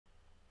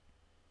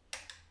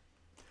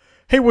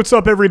Hey, what's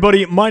up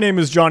everybody? My name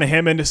is John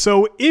Hammond.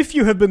 So if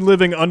you have been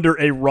living under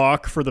a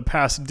rock for the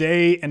past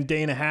day and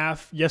a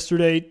half,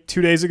 yesterday,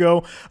 2 days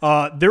ago,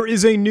 there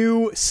is a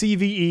new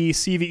CVE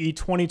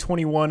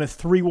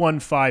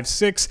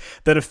 2021-3156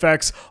 that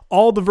affects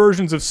all the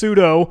versions of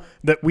sudo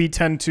that we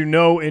tend to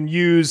know and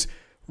use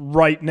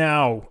right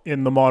now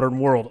in the modern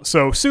world.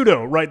 So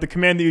sudo, right, the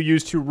command that you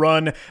use to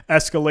run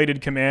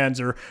escalated commands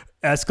or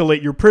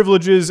escalate your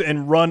privileges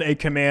and run a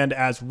command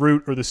as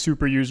root or the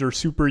super user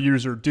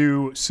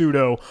do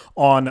sudo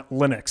on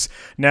Linux.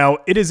 Now,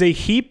 it is a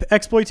heap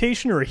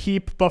exploitation or a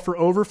heap buffer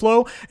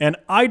overflow, and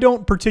I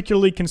don't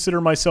particularly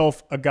consider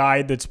myself a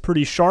guy that's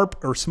pretty sharp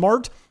or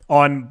smart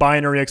on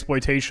binary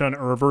exploitation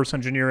or reverse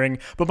engineering,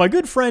 but my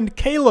good friend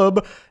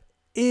Caleb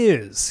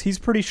he's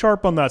pretty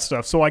sharp on that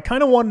stuff. So I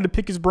kind of wanted to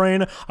pick his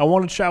brain. I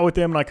wanted to chat with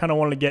him, and I kind of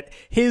wanted to get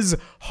his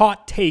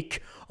hot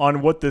take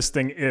on what this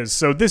thing is.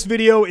 So this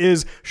video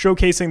is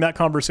showcasing that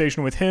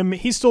conversation with him.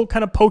 He's still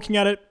kind of poking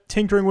at it,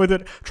 tinkering with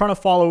it, trying to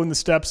follow in the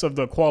steps of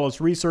the Qualys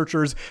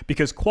researchers,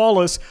 because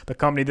Qualys, the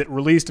company that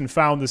released and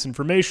found this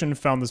information,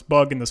 found this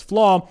bug and this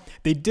flaw,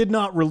 they did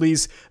not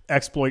release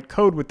exploit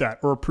code with that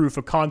or a proof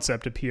of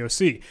concept, a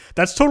POC.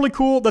 That's totally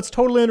cool. That's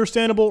totally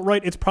understandable,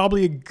 right? It's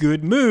probably a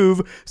good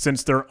move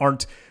since there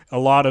aren't a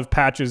lot of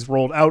patches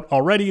rolled out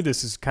already.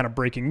 This is kind of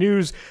breaking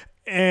news.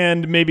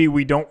 And maybe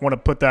we don't want to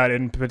put that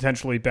in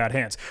potentially bad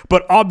hands.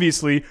 But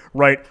obviously,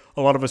 right,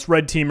 a lot of us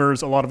red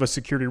teamers, a lot of us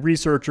security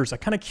researchers are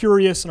kind of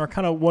curious and are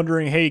kind of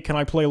wondering, hey, can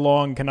I play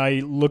along? Can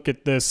I look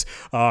at this?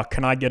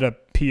 Can I get a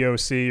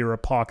POC or a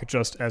POC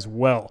just as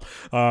well?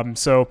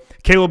 So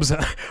Caleb's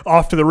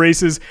off to the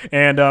races,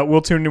 and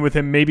we'll tune in with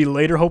him maybe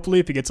later, hopefully,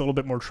 if he gets a little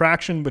bit more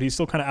traction, but he's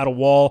still kind of at a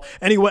wall.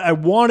 Anyway, I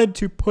wanted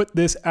to put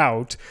this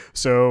out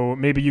so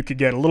maybe you could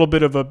get a little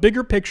bit of a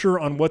bigger picture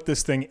on what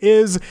this thing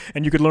is,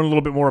 and you could learn a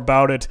little bit more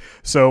about it.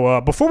 So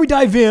before we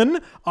dive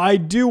in, I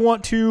do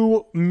want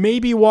to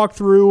maybe walk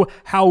through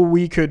how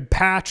we could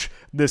patch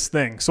this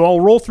thing. So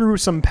I'll roll through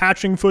some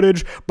patching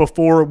footage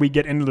before we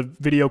get into the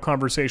video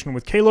conversation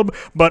with Caleb,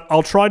 but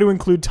I'll try to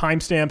include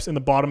timestamps in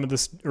the bottom of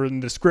this or in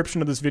the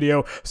description of this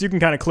video so you can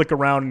kind of click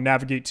around and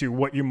navigate to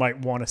what you might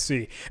want to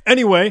see.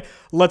 Anyway,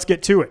 let's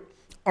get to it.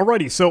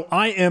 Alrighty, so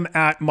I am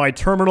at my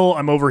terminal.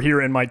 I'm over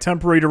here in my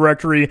temporary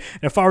directory.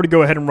 And if I were to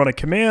go ahead and run a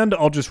command,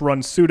 I'll just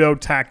run sudo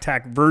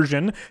tac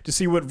version to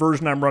see what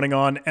version I'm running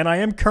on. And I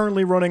am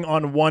currently running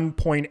on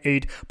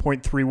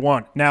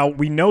 1.8.31. Now,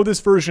 we know this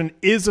version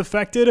is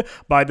affected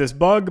by this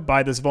bug,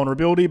 by this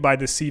vulnerability, by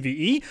this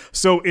CVE.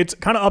 So it's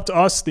kind of up to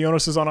us. The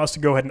onus is on us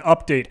to go ahead and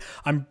update.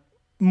 I'm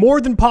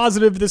more than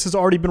positive this has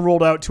already been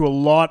rolled out to a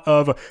lot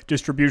of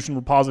distribution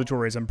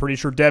repositories. I'm pretty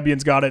sure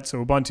Debian's got it,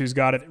 so Ubuntu's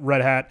got it,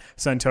 Red Hat,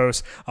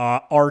 CentOS,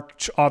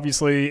 Arch,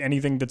 obviously,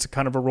 anything that's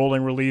kind of a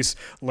rolling release,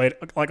 like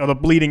on the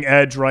bleeding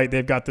edge, right?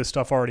 They've got this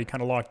stuff already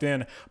kind of locked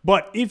in.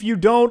 But if you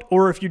don't,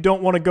 or if you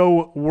don't want to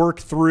go work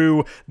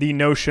through the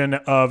notion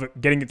of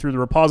getting it through the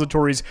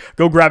repositories,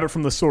 go grab it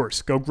from the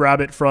source. Go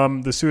grab it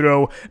from the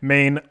sudo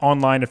main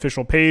online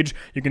official page.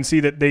 You can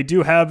see that they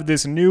do have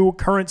this new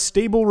current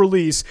stable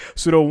release,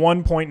 sudo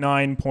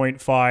 1.9.5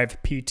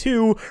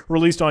 P2,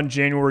 released on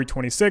January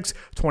 26,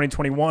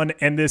 2021,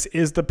 and this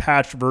is the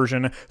patched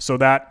version, so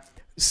that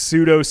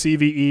sudo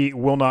CVE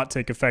will not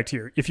take effect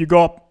here. If you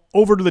go up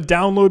over to the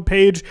download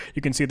page,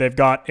 you can see they've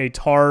got a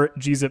tar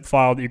gzip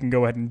file that you can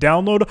go ahead and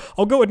download.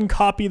 I'll go ahead and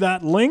copy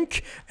that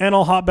link, and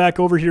I'll hop back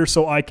over here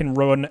so I can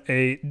run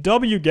a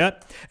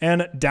wget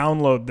and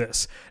download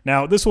this.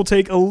 Now, this will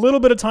take a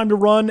little bit of time to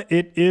run.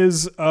 It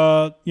is,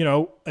 you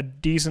know, a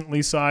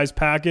decently sized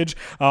package.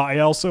 I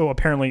also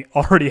apparently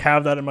already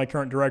have that in my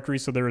current directory,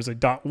 so there is a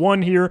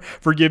 .1 here.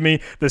 Forgive me,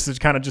 this is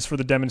kind of just for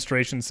the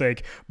demonstration's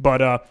sake,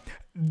 but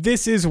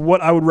this is what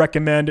I would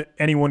recommend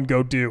anyone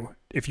go do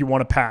if you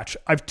want to patch.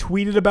 I've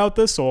tweeted about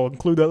this, so I'll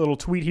include that little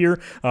tweet here.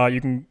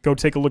 You can go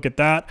take a look at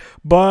that.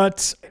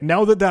 But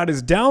now that that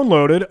is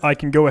downloaded, I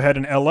can go ahead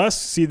and ls,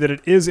 see that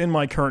it is in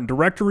my current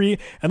directory,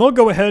 and I'll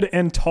go ahead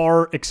and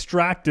tar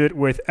extract it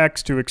with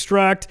x to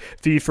extract,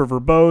 v for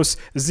verbose,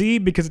 z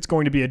because it's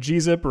going to be a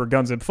gzip or a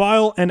gunzip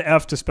file, and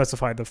f to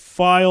specify the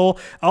file.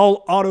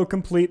 I'll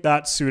auto-complete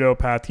that sudo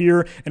path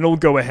here, and it'll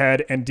go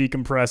ahead and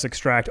decompress,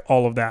 extract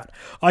all of that.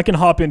 I can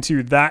hop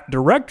into that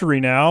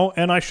directory now,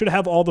 and I should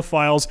have all the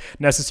files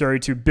necessary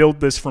to build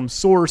this from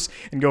source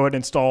and go ahead and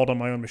install it on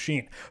my own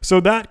machine. So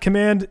that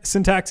command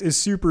syntax is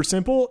super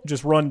simple.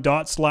 Just run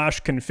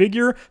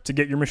 /configure to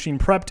get your machine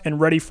prepped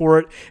and ready for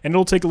it. And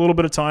it'll take a little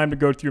bit of time to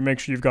go through, make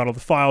sure you've got all the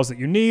files that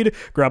you need,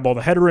 grab all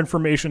the header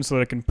information so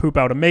that it can poop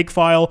out a make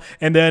file,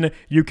 and then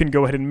you can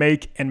go ahead and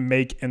make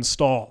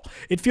install.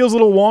 It feels a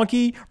little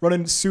wonky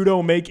running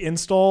sudo make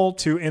install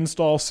to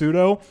install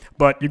sudo,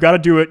 but you got to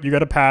do it. You got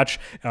to patch,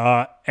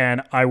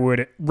 and I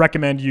would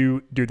recommend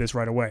you do this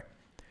right away.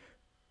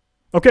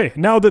 Okay,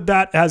 now that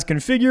that has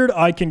configured,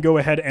 I can go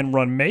ahead and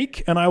run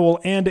make, and I will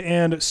and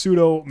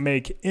sudo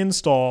make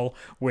install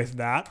with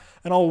that,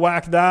 and I'll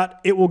whack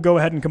that. It will go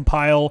ahead and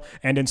compile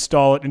and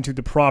install it into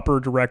the proper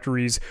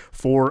directories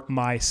for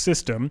my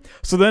system.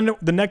 So then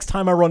the next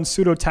time I run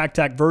sudo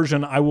tac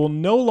version, I will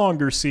no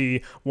longer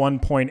see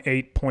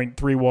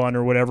 1.8.31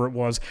 or whatever it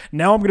was.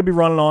 Now I'm going to be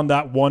running on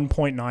that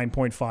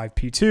 1.9.5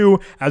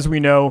 P2, as we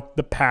know,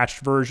 the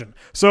patched version.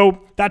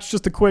 So that's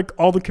just a quick,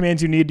 all the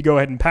commands you need to go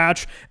ahead and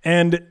patch,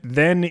 and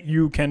then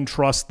you can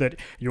trust that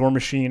your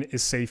machine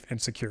is safe and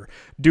secure.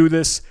 Do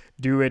this,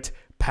 do it,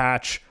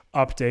 patch,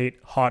 update,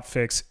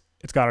 hotfix.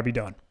 It's got to be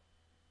done.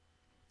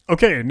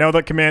 Okay, now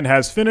that command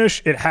has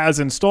finished, it has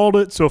installed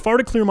it. So if I were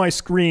to clear my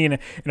screen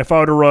and if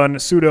I were to run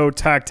sudo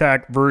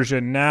tac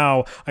version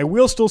now, I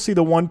will still see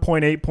the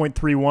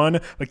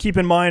 1.8.31, but keep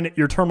in mind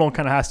your terminal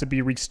kind of has to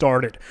be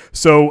restarted.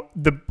 So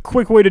the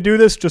quick way to do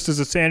this, just as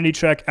a sanity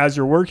check as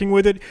you're working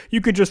with it,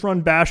 you could just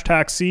run bash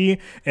tac-c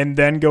and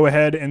then go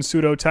ahead and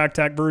sudo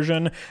tac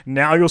version.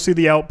 Now you'll see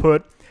the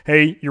output.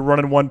 Hey, you're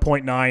running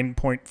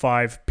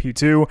 1.9.5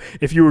 P2.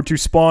 If you were to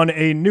spawn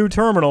a new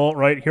terminal,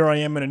 right, here I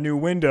am in a new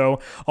window,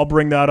 I'll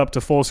bring that up to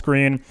full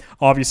screen.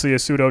 Obviously a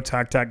sudo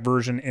tac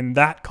version. In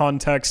that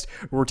context,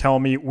 we're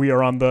telling me we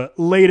are on the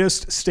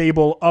latest,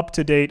 stable,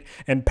 up-to-date,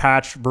 and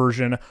patched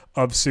version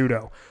of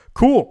sudo.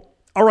 Cool.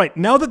 All right,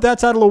 now that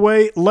that's out of the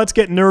way, let's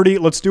get nerdy.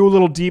 Let's do a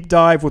little deep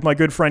dive with my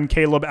good friend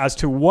Caleb as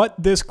to what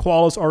this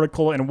Qualys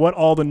article and what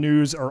all the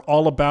news are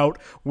all about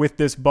with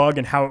this bug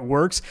and how it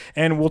works.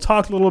 And we'll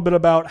talk a little bit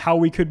about how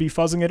we could be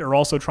fuzzing it or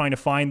also trying to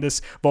find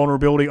this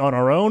vulnerability on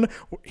our own.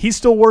 He's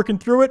still working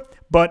through it,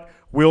 but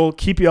we'll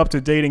keep you up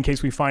to date in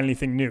case we find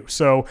anything new.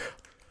 So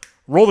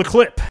roll the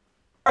clip.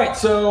 All right,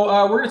 so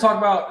we're going to talk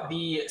about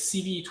the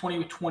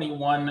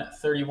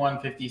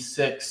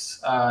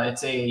CVE-2021-3156.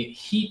 It's a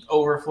heap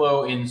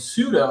overflow in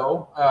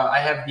sudo. I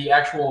have the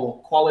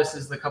actual, Qualys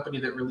is the company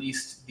that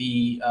released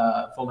the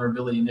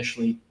vulnerability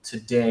initially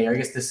today. I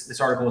guess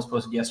this article was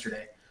posted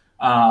yesterday.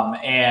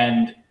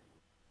 And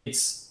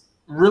it's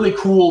really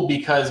cool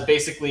because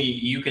basically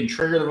you can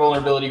trigger the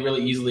vulnerability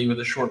really easily with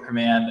a short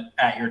command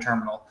at your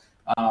terminal.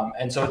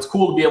 And so it's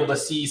cool to be able to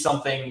see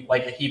something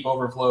like a heap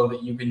overflow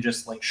that you can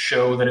just like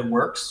show that it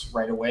works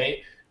right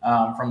away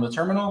from the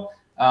terminal.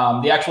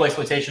 The actual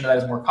exploitation of that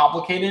is more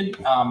complicated,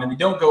 and they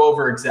don't go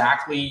over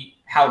exactly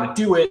how to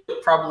do it,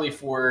 probably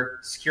for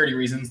security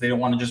reasons. They don't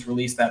want to just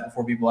release that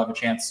before people have a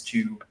chance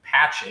to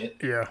patch it.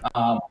 Yeah.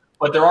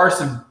 But there are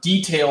some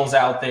details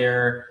out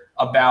there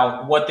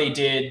about what they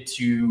did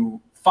to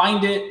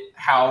find it,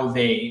 how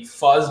they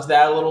fuzzed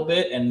that a little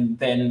bit, and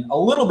then a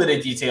little bit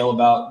of detail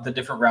about the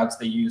different routes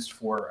they used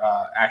for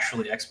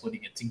actually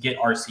exploiting it to get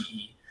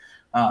RCE.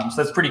 So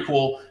that's pretty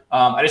cool.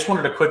 I just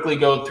wanted to quickly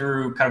go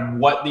through kind of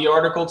what the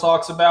article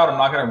talks about. I'm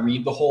not going to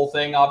read the whole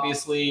thing,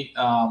 obviously,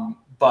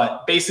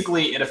 but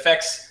basically it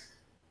affects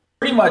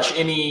pretty much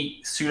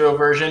any sudo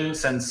version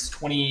since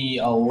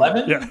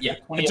 2011. Yeah,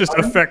 2011. It just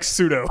affects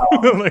sudo.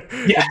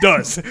 Yeah, it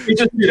does.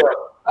 It's just sudo.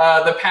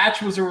 The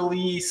patch was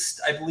released,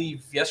 I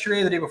believe,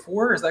 yesterday or the day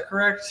before. Is that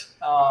correct?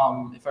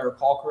 If I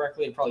recall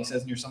correctly, it probably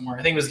says in here somewhere.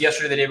 I think it was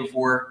yesterday, the day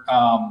before.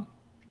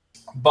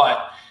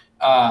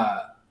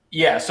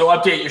 Yeah, so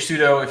update your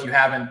sudo if you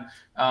haven't.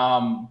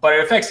 But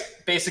it affects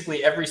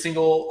basically every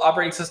single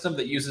operating system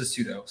that uses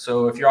sudo.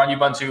 So if you're on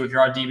Ubuntu, if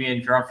you're on Debian,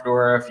 if you're on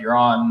Fedora, if you're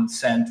on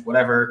Cent,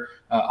 whatever,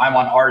 I'm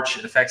on Arch,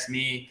 it affects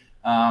me.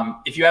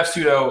 If you have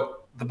sudo,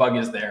 the bug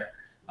is there.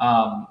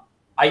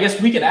 I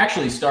guess we can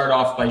actually start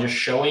off by just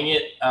showing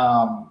it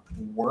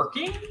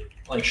working,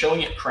 like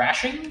showing it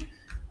crashing,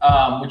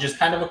 which is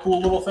kind of a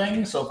cool little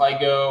thing. So if I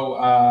go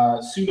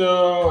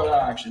sudo,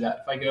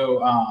 if I go...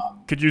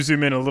 Could you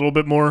zoom in a little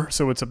bit more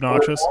so it's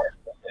obnoxious?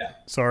 Yeah.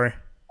 Sorry.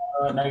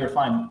 No, you're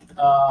fine.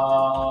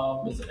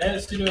 Is it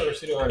edit sudo or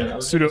sudo edit?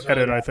 Sudo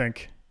edit, I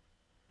think.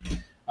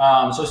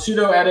 So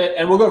sudo edit,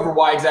 and we'll go over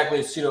why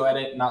exactly it's sudo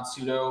edit, not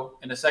sudo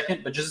in a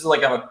second, but just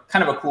like a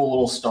kind of a cool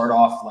little start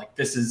off, like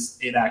this is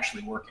it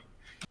actually working.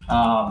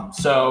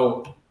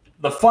 So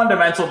the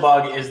fundamental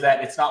bug is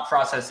that it's not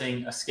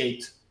processing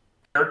escaped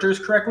characters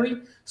correctly.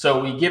 So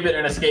we give it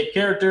an escape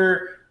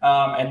character,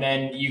 and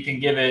then you can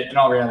give it, in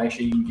all reality,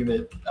 actually, you can give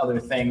it other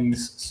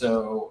things.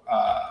 So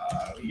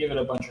we give it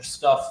a bunch of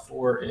stuff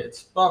for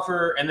its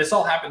buffer, and this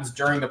all happens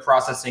during the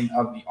processing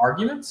of the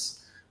arguments.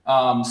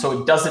 So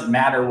it doesn't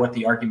matter what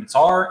the arguments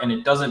are, and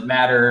it doesn't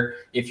matter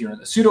if you're in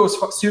the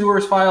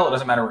sudoers file. It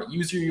doesn't matter what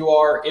user you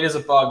are. It is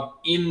a bug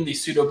in the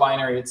sudo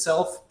binary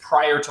itself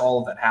prior to all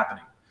of that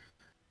happening.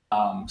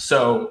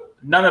 So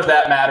none of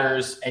that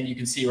matters, and you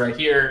can see right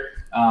here,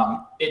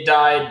 it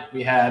died.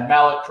 We had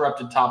malloc,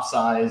 corrupted top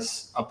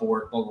size,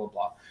 abort, blah, blah,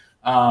 blah.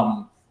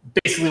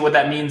 Basically what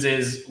that means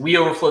is we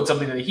overflowed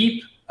something to the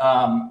heap.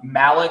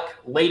 Malloc,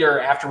 later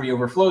after we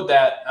overflowed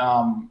that,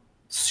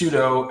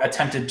 sudo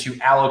attempted to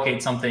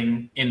allocate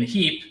something in the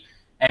heap,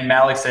 and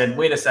malloc said,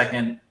 wait a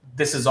second,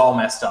 this is all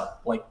messed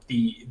up. Like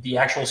the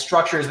actual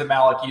structures that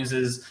malloc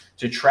uses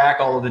to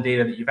track all of the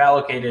data that you've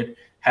allocated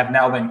have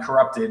now been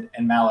corrupted,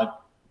 and malloc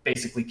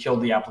basically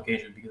killed the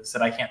application because it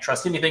said, I can't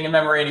trust anything in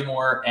memory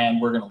anymore,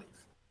 and we're going to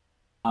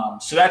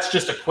leave. So that's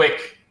just a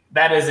quick,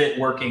 that is it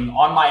working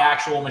on my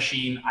actual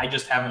machine. I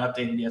just haven't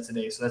updated yet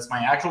today. So that's my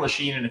actual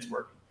machine, and it's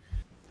working.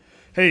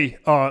 Hey,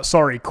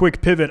 sorry,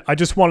 quick pivot. I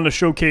just wanted to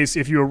showcase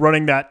if you were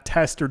running that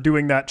test or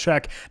doing that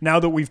check, now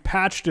that we've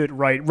patched it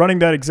right, running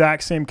that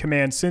exact same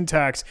command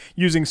syntax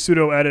using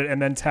sudo edit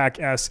and then tac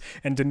s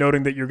and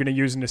denoting that you're going to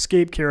use an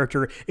escape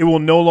character, it will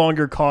no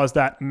longer cause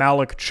that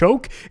malloc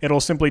choke.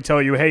 It'll simply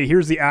tell you, hey,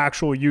 here's the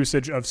actual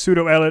usage of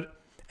sudo edit,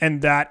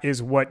 and that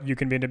is what you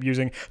can end up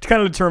using to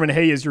kind of determine,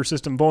 hey, is your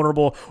system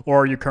vulnerable,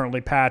 or are you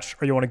currently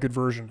patched, or you want a good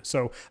version?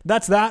 So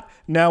that's that.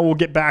 Now we'll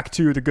get back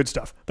to the good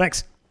stuff.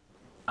 Thanks.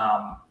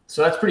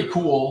 So that's pretty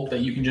cool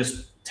that you can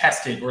just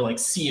test it or like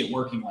see it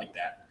working like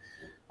that.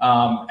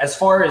 As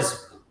far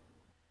as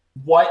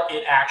what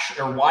it actually,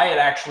 or why it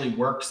actually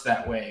works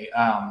that way,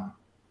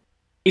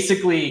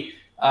 basically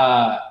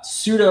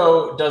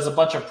sudo does a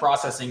bunch of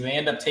processing. They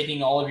end up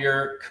taking all of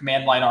your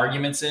command line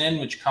arguments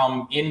in, which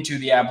come into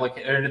the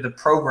into the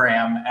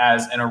program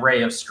as an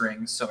array of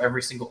strings. So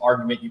every single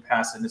argument you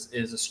pass in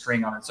is a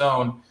string on its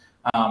own.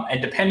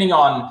 And depending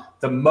on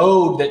the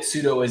mode that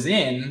sudo is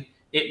in,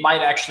 it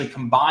might actually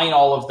combine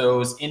all of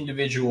those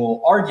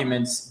individual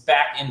arguments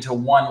back into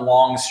one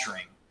long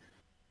string.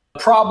 The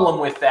problem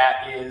with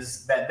that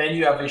is that then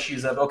you have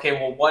issues of, okay,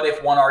 well, what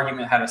if one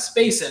argument had a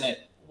space in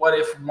it? What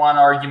if one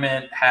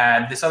argument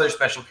had this other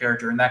special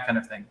character and that kind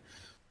of thing?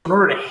 In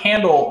order to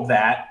handle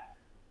that,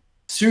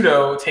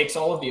 sudo takes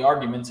all of the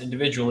arguments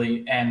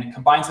individually and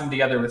combines them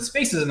together with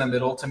spaces in the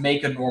middle to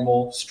make a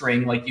normal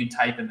string like you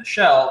type in the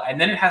shell, and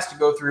then it has to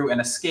go through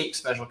and escape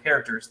special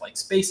characters like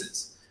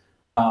spaces.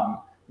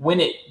 When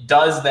it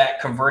does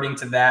that, converting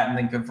to that and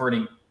then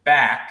converting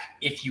back,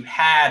 if you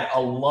had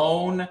a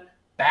lone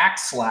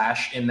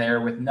backslash in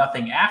there with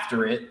nothing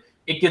after it,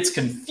 it gets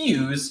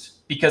confused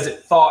because it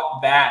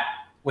thought that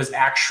was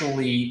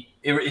actually,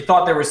 it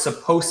thought there was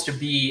supposed to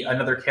be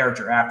another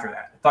character after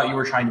that. It thought you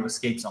were trying to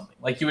escape something.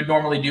 Like you would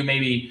normally do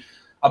maybe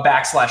a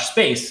backslash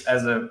space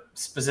as a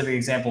specific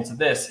example to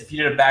this. If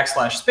you did a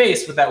backslash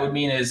space, what that would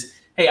mean is,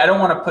 hey, I don't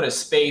want to put a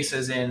space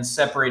as in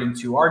separating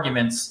two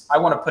arguments. I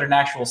want to put an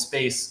actual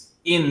space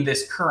in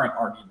this current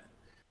argument.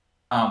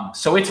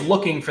 So it's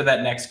looking for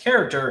that next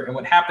character, and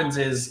what happens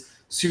is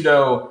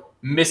sudo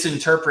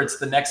misinterprets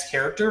the next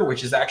character,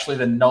 which is actually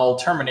the null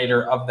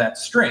terminator of that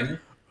string,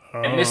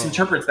 and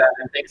misinterprets that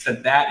and thinks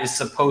that that is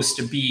supposed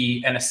to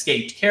be an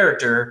escaped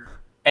character,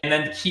 and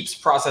then keeps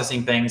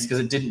processing things because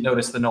it didn't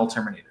notice the null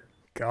terminator.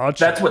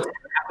 Gotcha. That's what's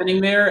happening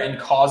there and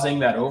causing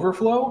that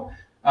overflow.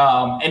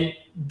 And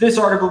this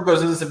article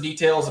goes into some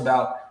details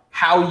about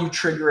how you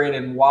trigger it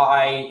and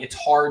why it's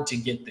hard to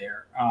get there.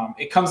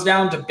 It comes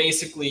down to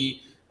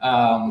basically,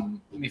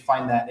 let me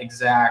find that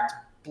exact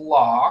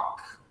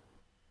block.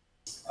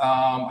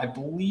 I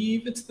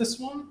believe it's this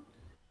one.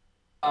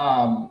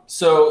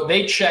 So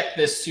they check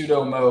this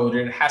sudo mode,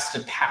 and it has to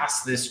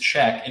pass this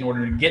check in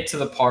order to get to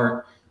the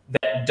part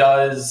that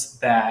does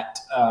that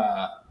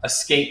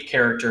escape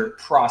character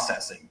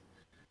processing.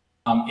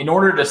 In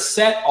order to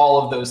set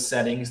all of those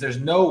settings, there's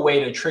no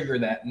way to trigger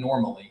that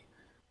normally.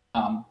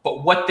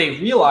 But what they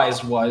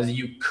realized was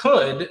you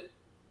could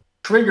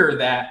trigger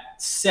that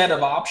set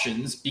of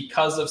options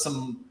because of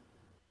some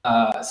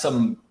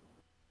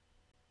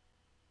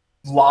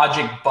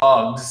logic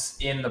bugs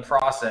in the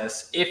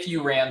process if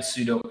you ran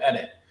sudo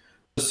edit.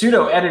 So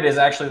sudo edit is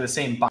actually the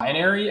same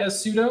binary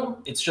as sudo.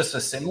 It's just a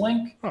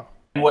symlink. Huh.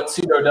 And what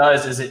sudo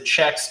does is it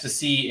checks to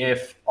see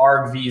if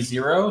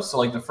argv0, so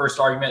like the first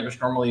argument, which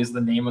normally is the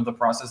name of the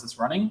process that's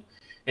running,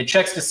 it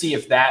checks to see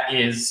if that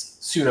is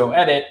sudo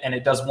edit, and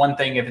it does one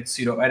thing if it's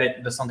sudo edit,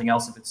 and does something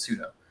else if it's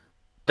sudo.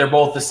 They're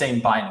both the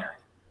same binary.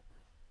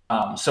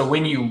 So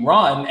when you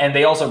run, and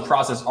they also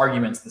process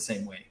arguments the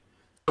same way.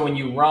 So when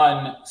you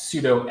run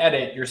sudo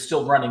edit, you're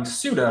still running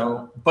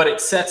sudo, but it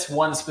sets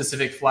one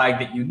specific flag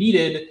that you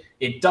needed.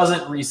 It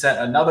doesn't reset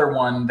another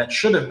one that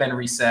should have been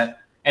reset.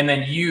 And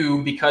then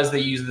you, because they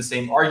use the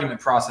same argument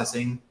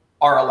processing,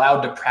 are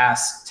allowed to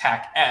pass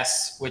tac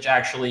s, which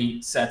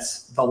actually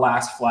sets the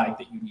last flag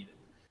that you needed.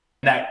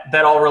 And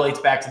that all relates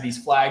back to these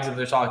flags that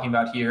they're talking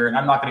about here. And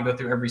I'm not going to go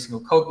through every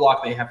single code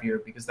block they have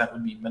here because that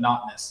would be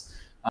monotonous.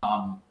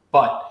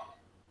 But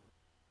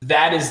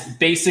that is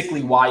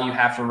basically why you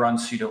have to run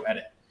sudo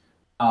edit.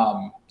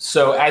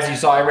 So as you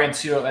saw, I ran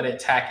sudo edit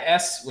tac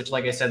s, which,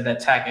 like I said, that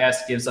tac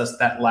s gives us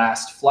that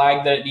last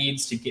flag that it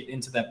needs to get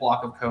into that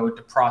block of code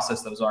to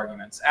process those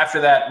arguments.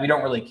 After that, we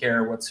don't really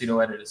care what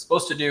sudo edit is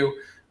supposed to do.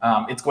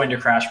 It's going to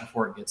crash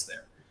before it gets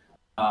there.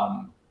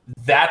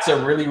 That's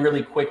a really,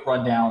 really quick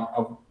rundown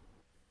of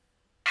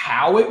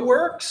how it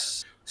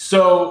works.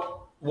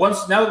 So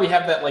now that we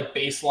have that like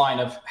baseline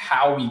of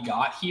how we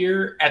got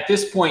here, at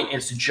this point,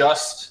 it's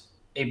just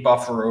a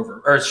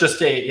buffer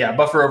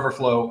buffer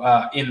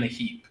overflow in the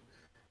heap.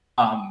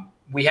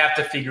 We have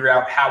to figure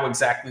out how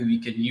exactly we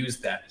can use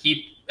that.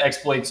 Heap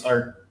exploits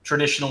are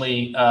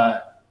traditionally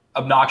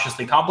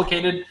obnoxiously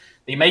complicated.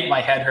 They make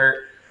my head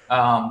hurt.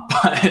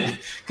 but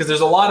because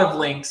there's a lot of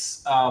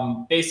links.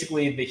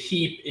 Basically, the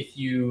heap, if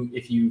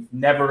you've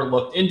never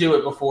looked into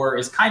it before,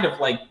 is kind of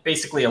like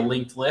basically a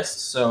linked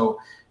list. So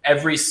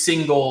every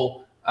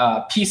single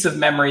piece of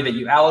memory that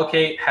you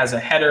allocate has a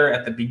header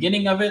at the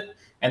beginning of it,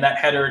 and that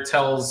header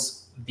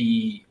tells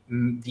the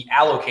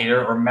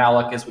allocator, or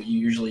malloc is what you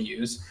usually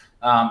use.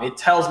 It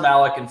tells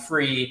malloc and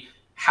free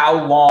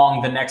how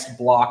long the next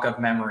block of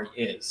memory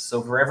is.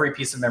 So for every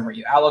piece of memory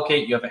you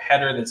allocate, you have a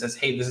header that says,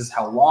 hey, this is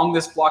how long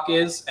this block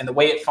is. And the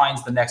way it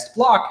finds the next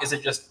block is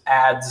it just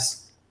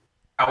adds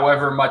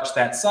however much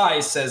that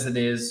size says it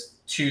is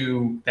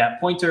to that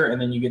pointer,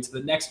 and then you get to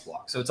the next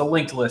block. So it's a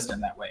linked list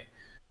in that way.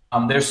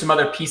 There's some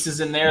other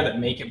pieces in there that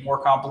make it more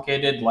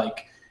complicated,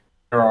 like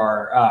there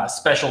are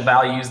special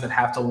values that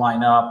have to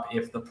line up.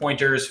 If the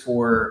pointers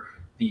for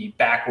the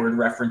backward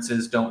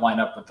references don't line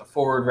up with the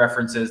forward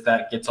references,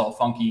 that gets all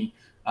funky.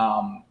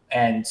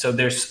 And so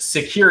there's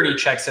security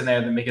checks in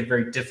there that make it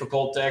very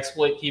difficult to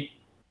exploit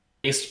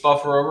heap-based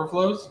buffer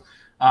overflows.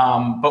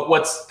 But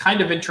what's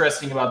kind of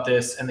interesting about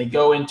this, and they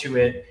go into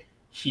it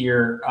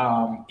here,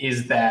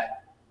 is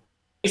that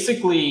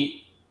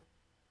basically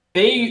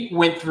they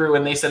went through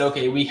and they said,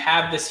 okay, we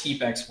have this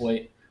heap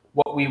exploit.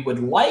 What we would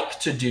like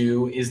to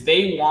do is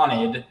they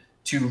wanted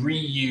to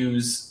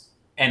reuse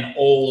an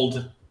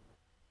old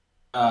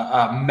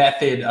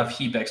method of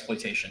heap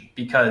exploitation,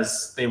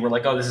 because they were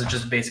like, oh, this is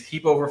just a basic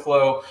heap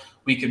overflow.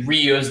 We could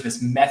reuse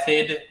this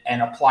method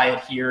and apply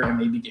it here and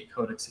maybe get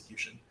code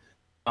execution.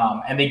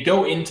 And they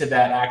go into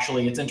that.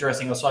 Actually, it's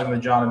interesting. I was talking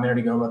with John a minute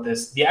ago about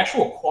this. The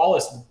actual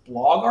Qualys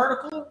blog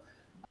article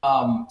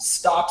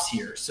stops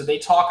here. So they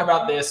talk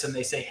about this and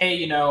they say, hey,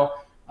 you know,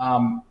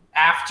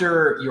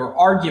 after your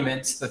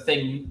arguments, the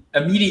thing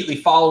immediately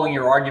following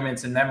your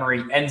arguments in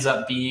memory ends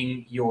up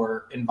being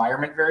your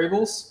environment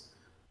variables.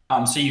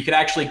 So you can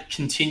actually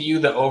continue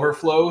the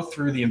overflow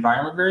through the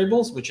environment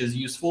variables, which is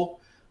useful.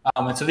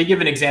 And so they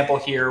give an example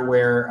here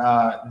where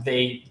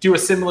they do a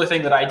similar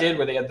thing that I did,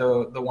 where they had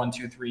the 1,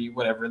 2, 3,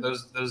 whatever.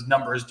 Those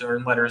numbers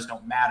and letters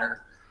don't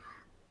matter.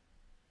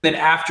 Then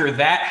after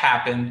that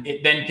happened,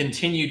 it then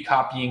continued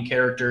copying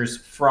characters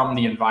from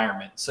the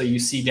environment. So you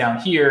see down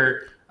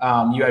here,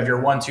 you have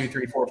your 1, 2,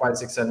 3, 4, 5,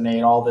 6, 7,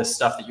 8, all this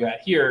stuff that you had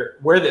here.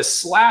 Where this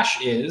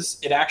slash is,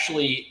 it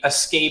actually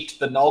escaped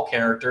the null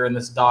character, and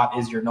this dot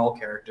is your null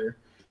character.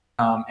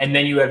 And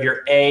then you have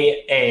your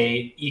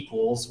A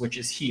equals, which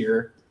is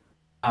here,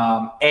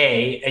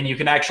 and you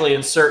can actually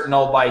insert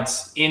null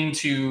bytes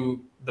into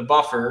the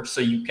buffer,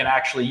 so you can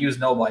actually use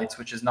null bytes,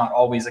 which is not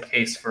always the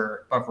case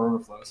for buffer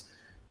overflows.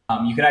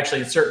 You can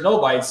actually insert null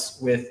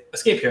bytes with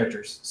escape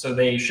characters. So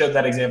they showed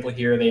that example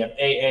here. They have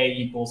A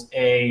equals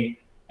A,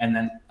 and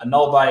then a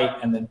null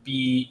byte, and then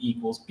B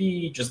equals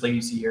B, just like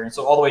you see here. And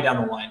so all the way down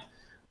the line,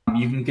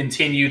 you can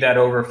continue that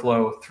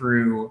overflow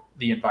through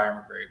the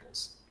environment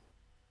variables.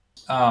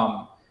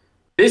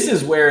 This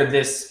is where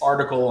this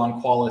article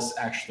on Qualys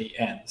actually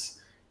ends.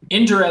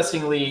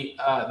 Interestingly,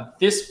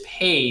 this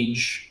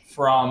page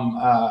from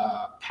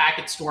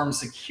Packetstorm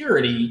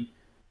Security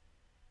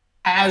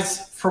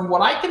has, from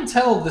what I can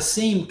tell, the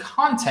same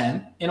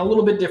content in a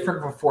little bit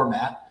different of a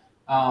format.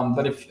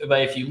 But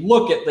if you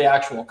look at the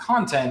actual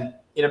content,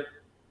 it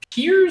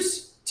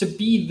appears to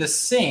be the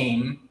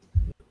same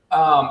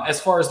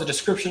as far as the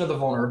description of the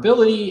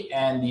vulnerability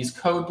and these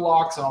code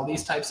blocks and all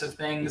these types of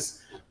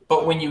things.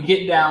 But when you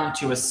get down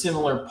to a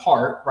similar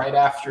part, right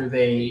after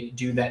they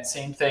do that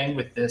same thing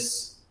with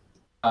this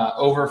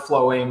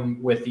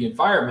overflowing with the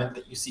environment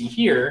that you see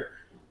here,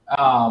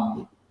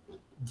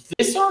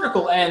 this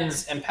article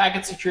ends and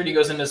Packet Security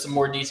goes into some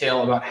more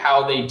detail about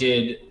how they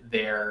did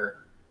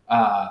their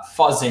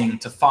fuzzing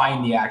to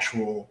find the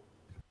actual,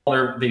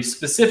 or the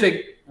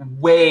specific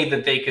way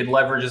that they could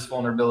leverage this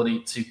vulnerability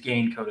to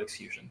gain code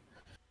execution.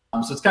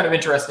 So it's kind of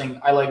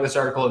interesting. I like this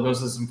article. It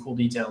goes into some cool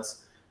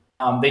details.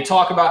 They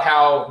talk about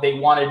how they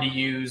wanted to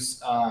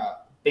use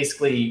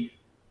basically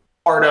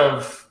part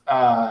of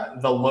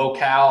the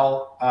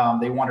locale.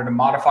 They wanted to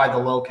modify the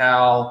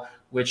locale,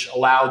 which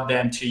allowed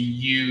them to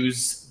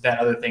use that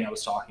other thing I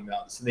was talking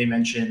about. So they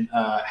mentioned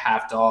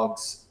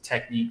Half-Dog's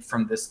technique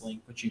from this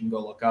link, which you can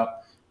go look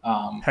up.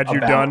 Had you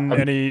done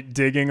any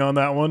digging on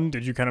that one?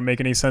 Did you kind of make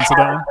any sense of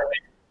that one?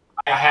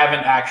 I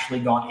haven't actually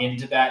gone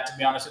into that, to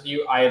be honest with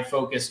you. I had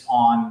focused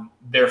on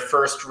their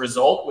first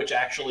result, which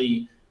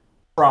actually,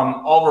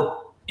 from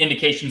all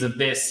indications of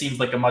this, seems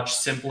like a much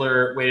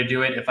simpler way to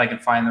do it if I can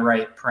find the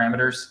right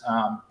parameters.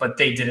 But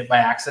they did it by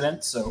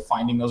accident, so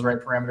finding those right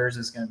parameters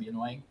is going to be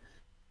annoying.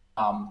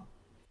 I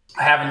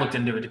haven't looked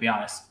into it, to be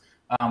honest.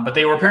 But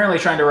they were apparently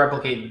trying to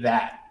replicate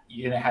that.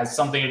 It has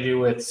something to do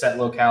with set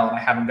locale, and I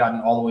haven't gotten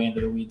all the way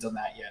into the weeds on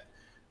that yet.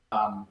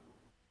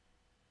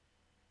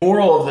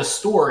 Moral of the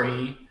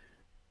story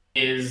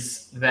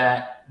is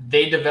that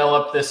they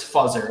developed this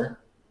fuzzer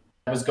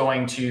that was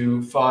going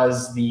to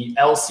fuzz the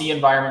LC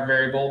environment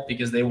variable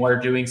because they were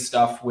doing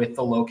stuff with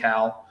the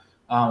locale.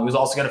 It was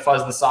also going to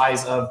fuzz the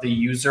size of the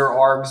user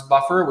args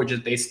buffer, which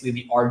is basically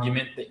the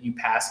argument that you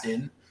passed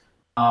in.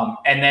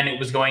 And then it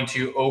was going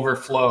to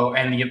overflow,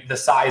 and the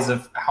size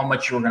of how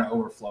much you were going to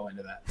overflow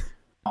into that.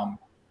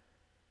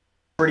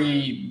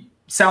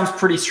 Sounds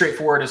pretty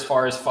straightforward as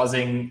far as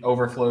fuzzing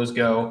overflows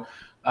go.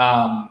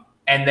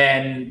 And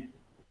then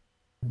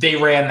they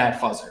ran that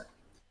fuzzer.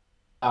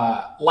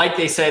 Like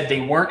they said,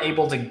 they weren't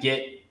able to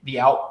get the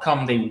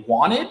outcome they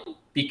wanted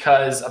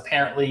because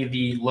apparently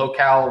the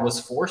locale was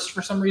forced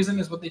for some reason,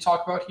 is what they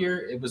talk about here.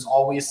 It was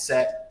always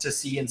set to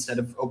C instead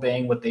of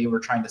obeying what they were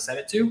trying to set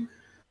it to.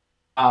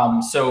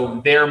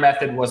 So their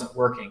method wasn't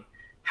working.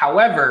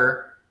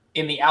 However,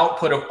 in the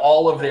output of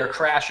all of their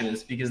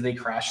crashes, because they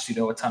crashed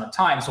sudo a ton of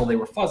times while they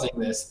were fuzzing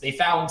this, they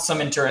found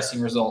some interesting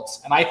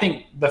results. And I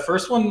think the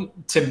first one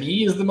to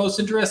me is the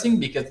most interesting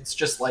because it's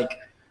just like,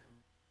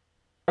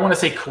 I want to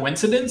say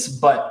coincidence,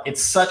 but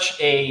it's such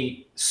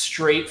a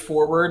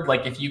straightforward,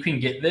 like if you can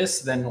get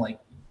this, then like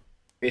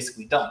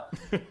basically done.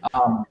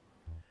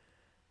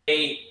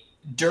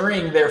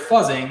 During their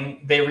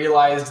fuzzing, they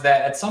realized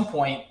that at some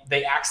point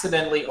they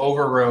accidentally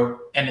overwrote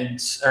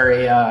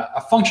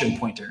a function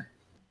pointer.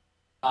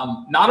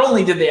 Not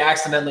only did they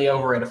accidentally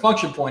overwrite a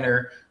function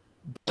pointer,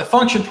 but the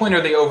function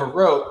pointer they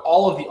overwrote,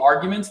 all of the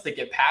arguments that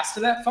get passed to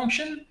that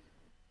function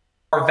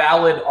are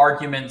valid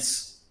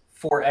arguments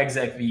for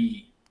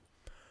execve.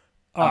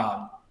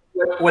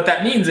 What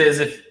that means is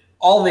if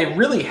all they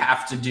really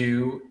have to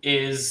do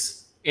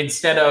is,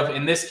 instead of,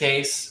 in this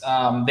case,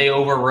 they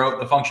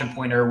overwrote the function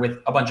pointer with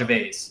a bunch of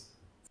A's,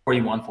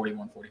 41,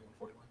 41, 41,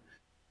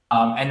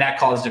 41. And that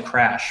caused a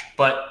crash.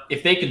 But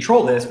if they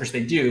control this, which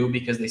they do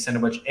because they send a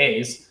bunch of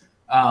A's,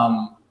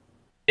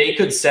 they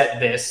could set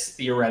this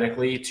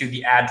theoretically to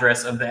the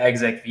address of the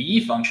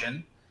execve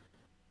function.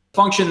 The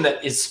function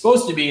that is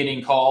supposed to be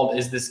getting called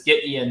is this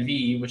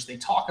get-env, which they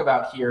talk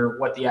about here,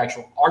 what the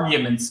actual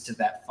arguments to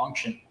that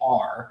function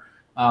are.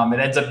 It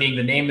ends up being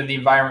the name of the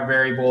environment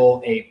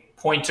variable, a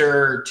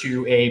pointer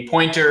to a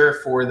pointer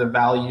for the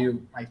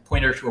value, like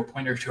pointer to a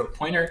pointer to a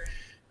pointer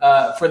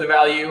for the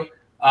value,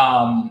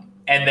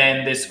 and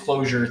then this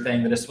closure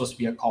thing that is supposed to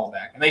be a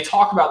callback. And they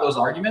talk about those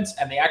arguments,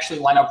 and they actually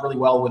line up really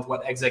well with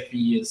what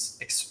execve is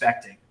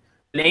expecting.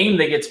 The name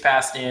that gets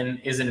passed in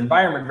is an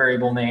environment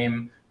variable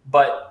name,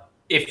 but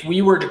if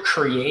we were to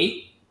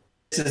create,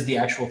 this is the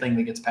actual thing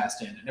that gets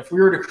passed in. And if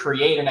we were to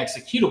create an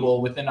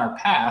executable within our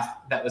path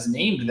that was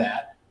named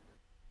that,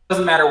 it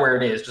doesn't matter where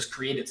it is, just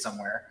create it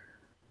somewhere.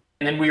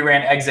 And then we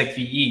ran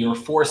execve or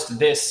forced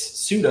this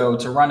sudo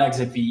to run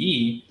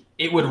execve,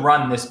 it would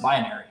run this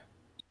binary.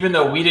 Even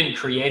though we didn't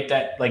create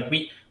that, like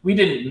we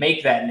didn't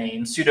make that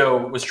name,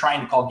 sudo was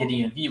trying to call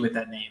get-env with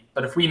that name.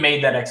 But if we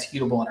made that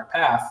executable in our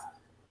path,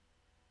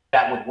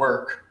 that would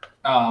work.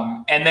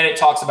 And then it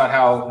talks about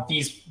how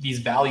these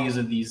values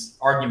of these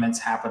arguments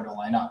happen to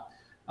line up.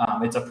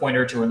 It's a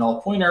pointer to a null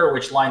pointer,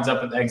 which lines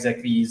up with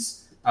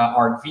execve's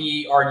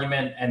argv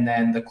argument, and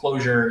then the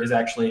closure is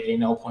actually a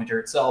null pointer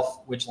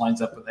itself, which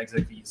lines up with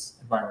execve's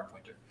environment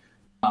pointer.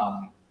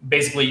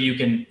 Basically, you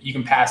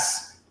can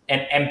pass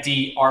an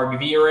empty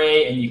argv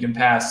array, and you can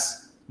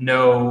pass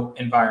no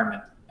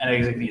environment, and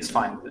execve is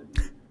fine with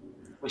it,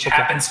 which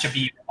happens to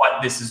be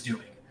what this is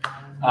doing.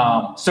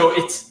 So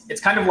it's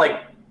kind of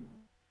like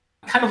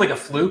a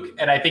fluke,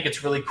 and I think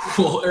it's really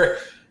cool.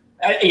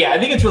 I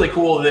think it's really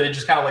cool that it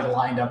just kind of like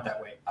lined up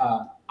that way.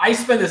 I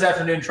spent this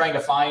afternoon trying to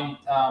find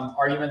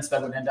arguments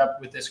that would end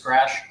up with this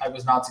crash. I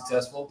was not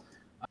successful.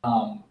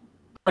 I'm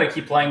going to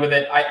keep playing with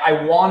it.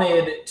 I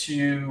wanted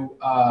to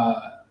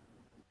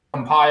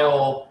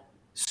compile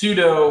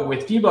sudo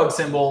with debug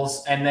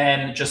symbols and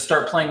then just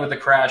start playing with the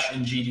crash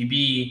in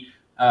GDB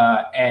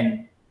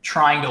and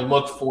trying to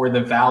look for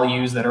the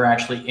values that are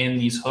actually in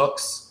these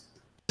hooks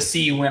to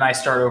see when I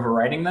start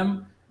overwriting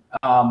them.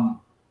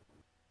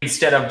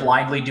 Instead of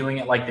blindly doing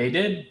it like they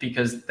did,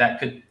 because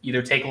that could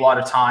either take a lot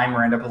of time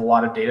or end up with a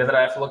lot of data that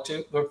I have to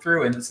look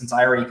through. And since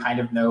I already kind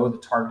of know the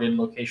targeted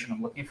location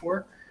I'm looking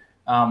for,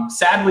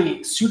 sadly,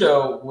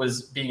 sudo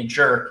was being a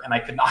jerk, and I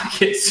could not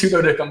get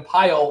sudo to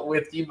compile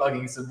with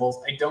debugging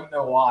symbols. I don't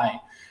know why,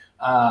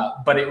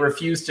 but it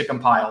refused to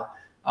compile.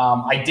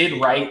 I did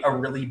write a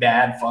really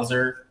bad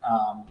fuzzer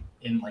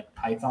in like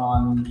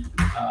Python.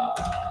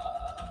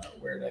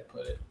 Where did I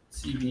put it?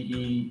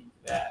 CVE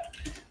that.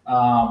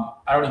 I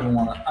don't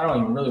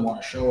even really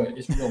want to show it.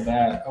 It's real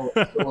bad. Oh,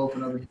 it's still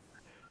open over here.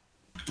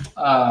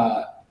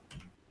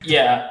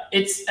 Yeah,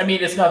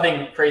 it's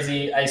nothing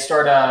crazy. I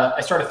start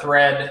a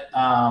thread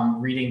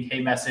reading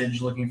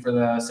K-message, looking for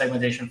the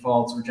segmentation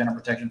faults or general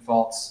protection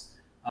faults.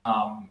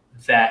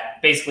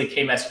 That basically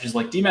K-message is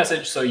like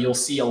D-message, so you'll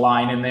see a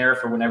line in there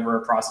for whenever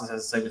a process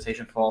has a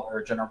segmentation fault or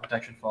a general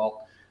protection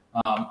fault.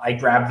 I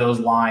grab those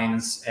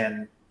lines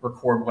and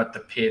record what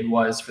the PID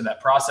was for that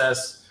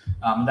process.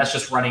 That's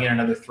just running in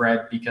another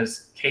thread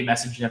because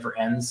K-message never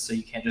ends, so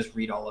you can't just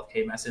read all of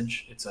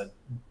K-message. It's a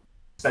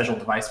special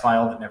device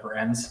file that never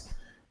ends.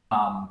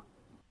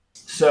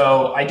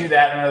 So I do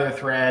that in another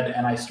thread,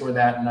 and I store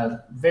that in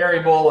a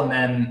variable, and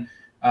then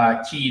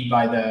keyed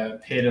by the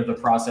PID of the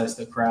process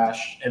that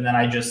crashed. And then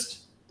I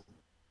just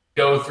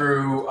go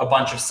through a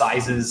bunch of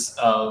sizes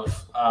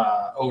of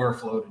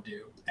overflow to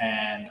do.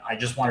 And I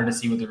just wanted to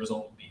see what the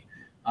result would be.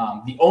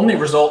 The only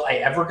result I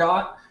ever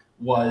got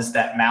was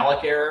that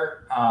malloc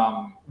error,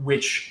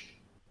 which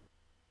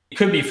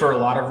could be for a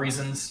lot of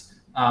reasons.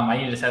 I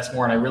need to test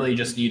more, and I really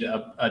just need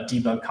a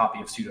debug copy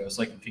of sudo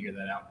so I can figure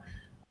that out.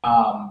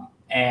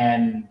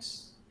 And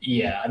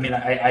yeah, I mean,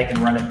 I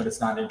can run it, but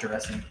it's not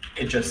interesting.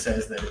 It just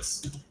says that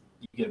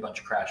you get a bunch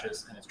of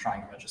crashes and it's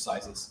trying a bunch of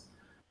sizes.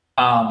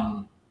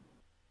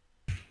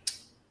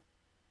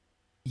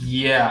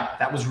 Yeah,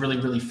 that was really,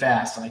 really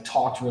fast, and I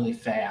talked really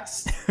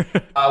fast.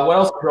 What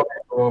else did I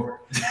go over?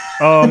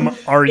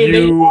 Are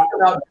you?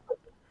 About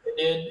they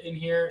did in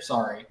here.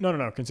 Sorry.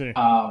 No. Continue.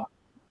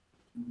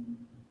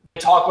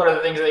 Talk about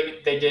other things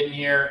they did in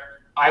here.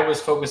 I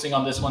was focusing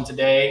on this one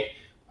today.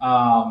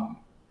 I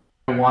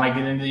want to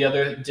get into the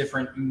other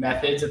different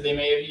methods that they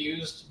may have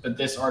used, but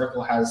this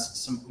article has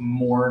some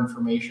more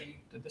information.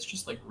 Did this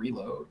just like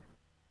reload?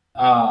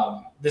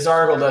 This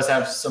article does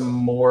have some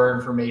more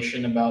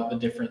information about the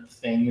different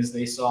things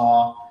they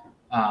saw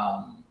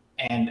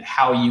and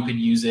how you could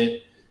use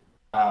it.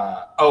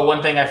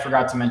 One thing I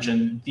forgot to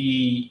mention,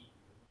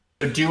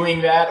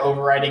 doing that,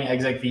 overriding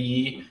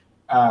execve,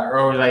 or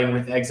overriding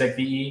with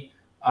execve,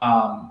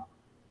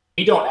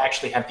 we don't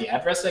actually have the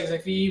address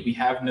execve. We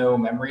have no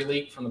memory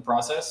leak from the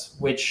process,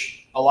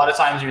 which a lot of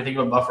times when you're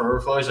thinking about buffer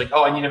overflow, it's like,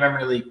 oh, I need a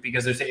memory leak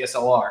because there's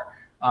ASLR.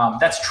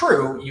 That's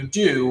true, you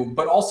do,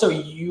 but also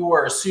you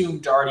are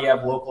assumed to already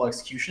have local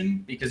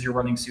execution because you're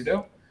running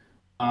sudo.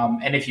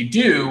 And if you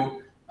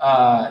do,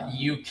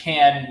 you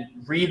can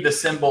read the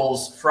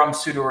symbols from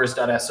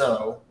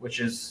sudoers.so, which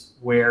is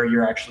where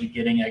you're actually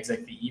getting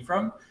execve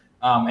from.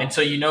 And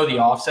so you know the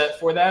offset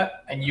for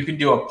that, and you can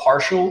do a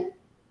partial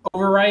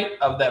overwrite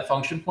of that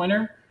function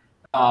pointer,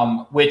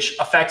 which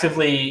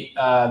effectively,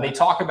 they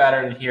talk about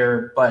it in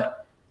here,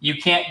 but you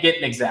can't get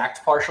an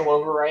exact partial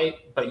overwrite,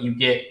 but you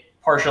get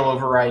partial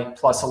overwrite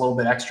plus a little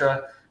bit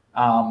extra.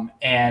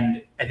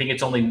 And I think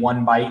it's only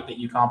 1 byte that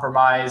you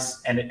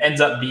compromise, and it ends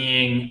up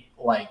being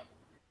like,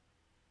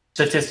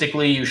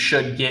 statistically, you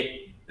should get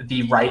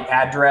the right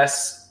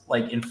address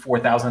like in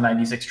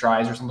 4,096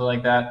 tries or something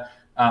like that.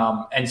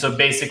 And so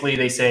basically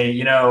they say,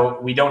 you know,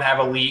 we don't have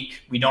a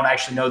leak. We don't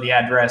actually know the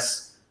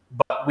address,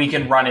 but we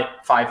can run it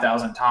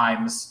 5,000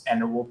 times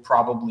and it will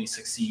probably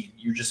succeed.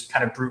 You're just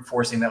kind of brute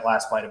forcing that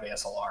last byte of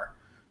ASLR,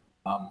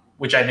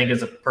 which I think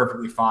is a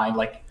perfectly fine.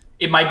 Like,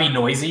 it might be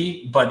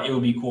noisy, but it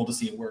would be cool to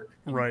see it work.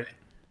 Right.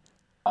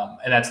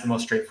 And that's the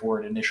most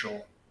straightforward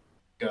initial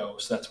go.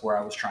 So that's where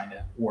I was trying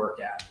to work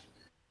at.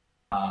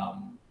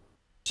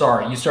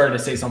 Sorry, you started to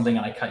say something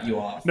and I cut you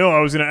off. No,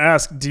 I was going to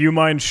ask, do you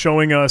mind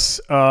showing us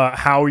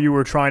how you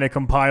were trying to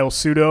compile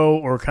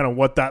sudo, or kind of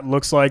what that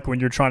looks like when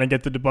you're trying to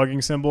get the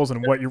debugging symbols,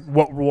 and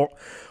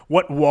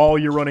what wall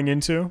you're running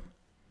into?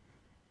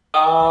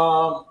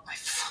 I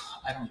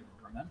don't even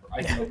remember.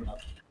 I can open up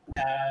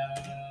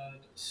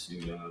add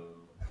sudo.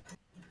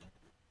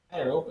 I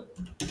had it open.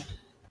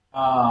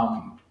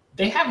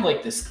 They have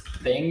like this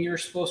thing you're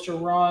supposed to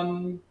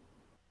run.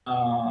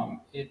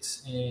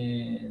 It's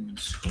in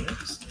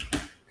scripts.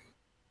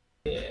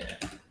 Yeah.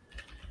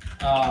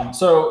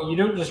 So you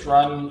don't just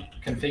run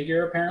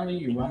configure, apparently.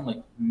 You run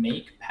like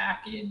make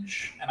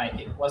package, and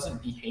it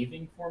wasn't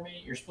behaving for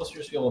me. You're supposed to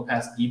just be able to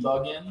pass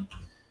debug in.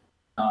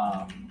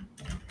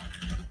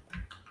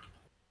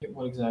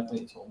 What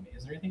exactly it told me.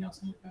 Is there anything else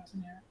I need to pass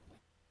in here?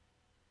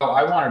 Oh,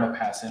 I wanted to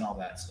pass in all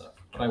that stuff,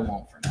 but I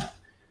won't for now.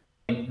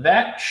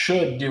 That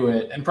should do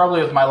it, and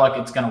probably with my luck,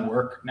 it's going to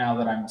work now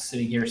that I'm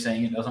sitting here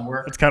saying it doesn't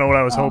work. That's kind of what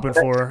I was hoping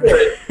for.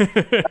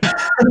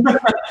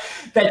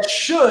 That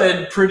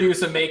should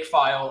produce a make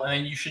file, and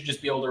then you should just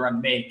be able to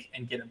run make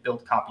and get a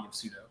built copy of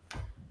sudo.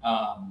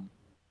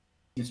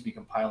 Seems to be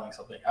compiling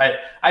something.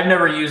 I've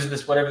never used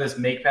this, whatever this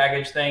make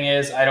package thing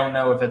is. I don't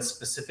know if it's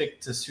specific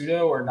to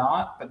sudo or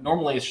not, but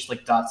normally it's just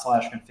like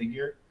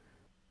 /configure.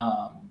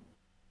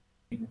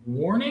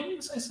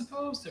 Warnings, I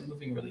suppose. They're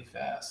moving really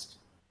fast.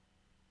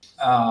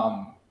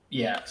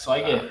 Yeah, so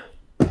I get,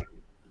 what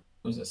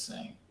was this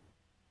saying?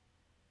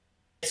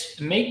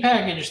 Make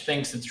package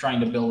thinks it's trying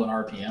to build an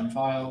RPM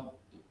file,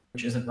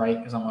 which isn't right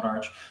because I'm on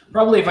Arch.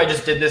 Probably if I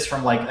just did this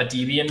from like a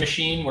Debian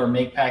machine where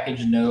make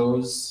package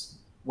knows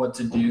what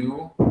to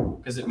do,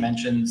 because it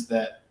mentions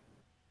that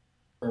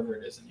wherever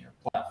it is in your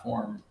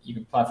platform, you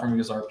can platform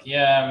use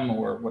RPM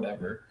or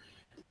whatever.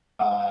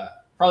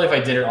 Probably if I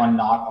did it on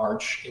not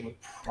Arch, it would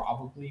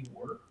probably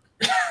work.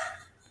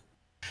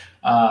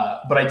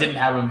 But I didn't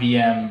have a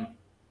VM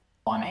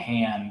on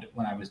hand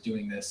when I was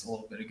doing this a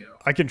little bit ago.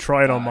 I can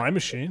try it on my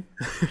machine.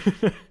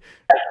 If you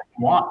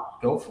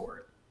want, go for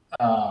it.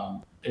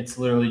 It's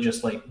literally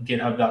just like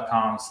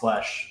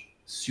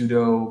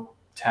github.com/sudo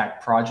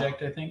tag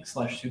project, I think,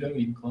 /sudo.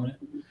 You can clone it.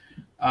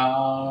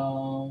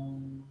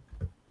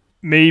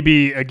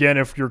 Maybe again,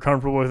 if you're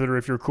comfortable with it, or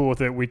if you're cool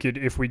with it, we could,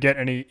 if you get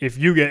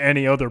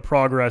any other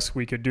progress,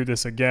 we could do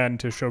this again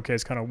to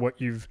showcase kind of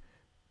what you've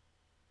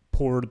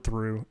poured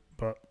through.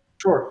 But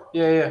sure,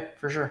 yeah,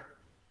 for sure.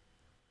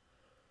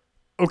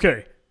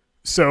 Okay,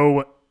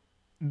 so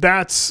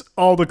that's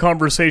all the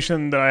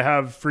conversation that I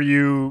have for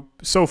you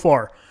so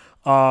far.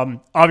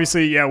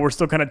 Obviously, yeah, we're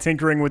still kind of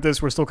tinkering with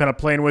this. We're still kind of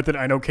playing with it.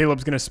 I know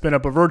Caleb's going to spin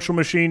up a virtual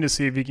machine to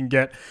see if he can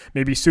get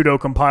maybe sudo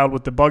compiled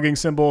with debugging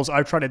symbols.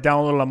 I've tried to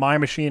download it on my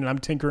machine, and I'm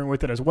tinkering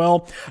with it as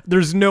well.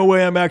 There's no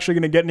way I'm actually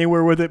going to get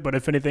anywhere with it, but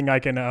if anything, I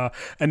can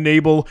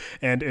enable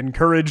and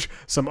encourage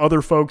some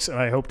other folks, and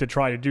I hope to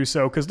try to do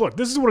so. Because look,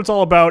 this is what it's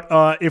all about.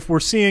 If we're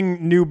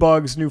seeing new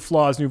bugs, new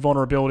flaws, new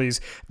vulnerabilities,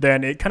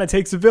 then it kind of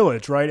takes a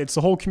village, right? It's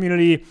the whole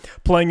community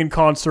playing in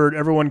concert,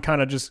 everyone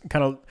kind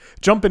of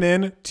jumping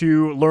in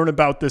to learn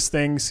about this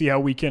thing, see how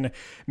we can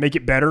make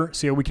it better,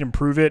 see how we can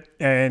improve it,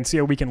 and see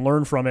how we can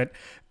learn from it,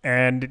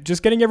 and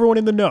just getting everyone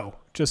in the know.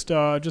 Just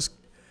I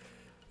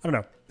don't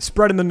know,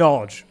 spreading the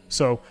knowledge.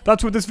 So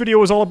that's what this video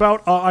was all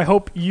about. I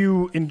hope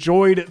you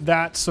enjoyed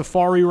that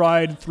safari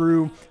ride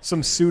through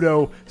some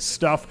sudo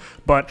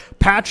stuff, but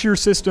patch your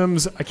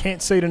systems. I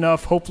can't say it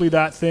enough. Hopefully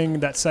that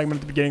segment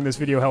at the beginning of this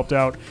video helped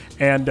out,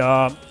 and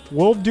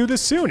we'll do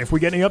this soon. If we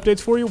get any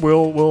updates for you,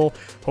 we'll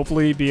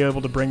hopefully be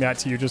able to bring that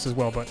to you just as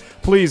well. But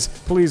please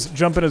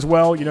jump in as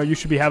well. You know, you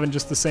should be having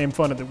just the same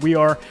fun that we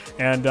are,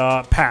 and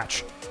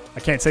patch. I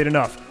can't say it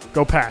enough.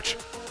 Go patch.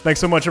 Thanks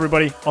so much,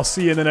 everybody. I'll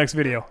see you in the next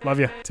video. Love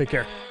you. Take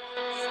care.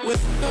 With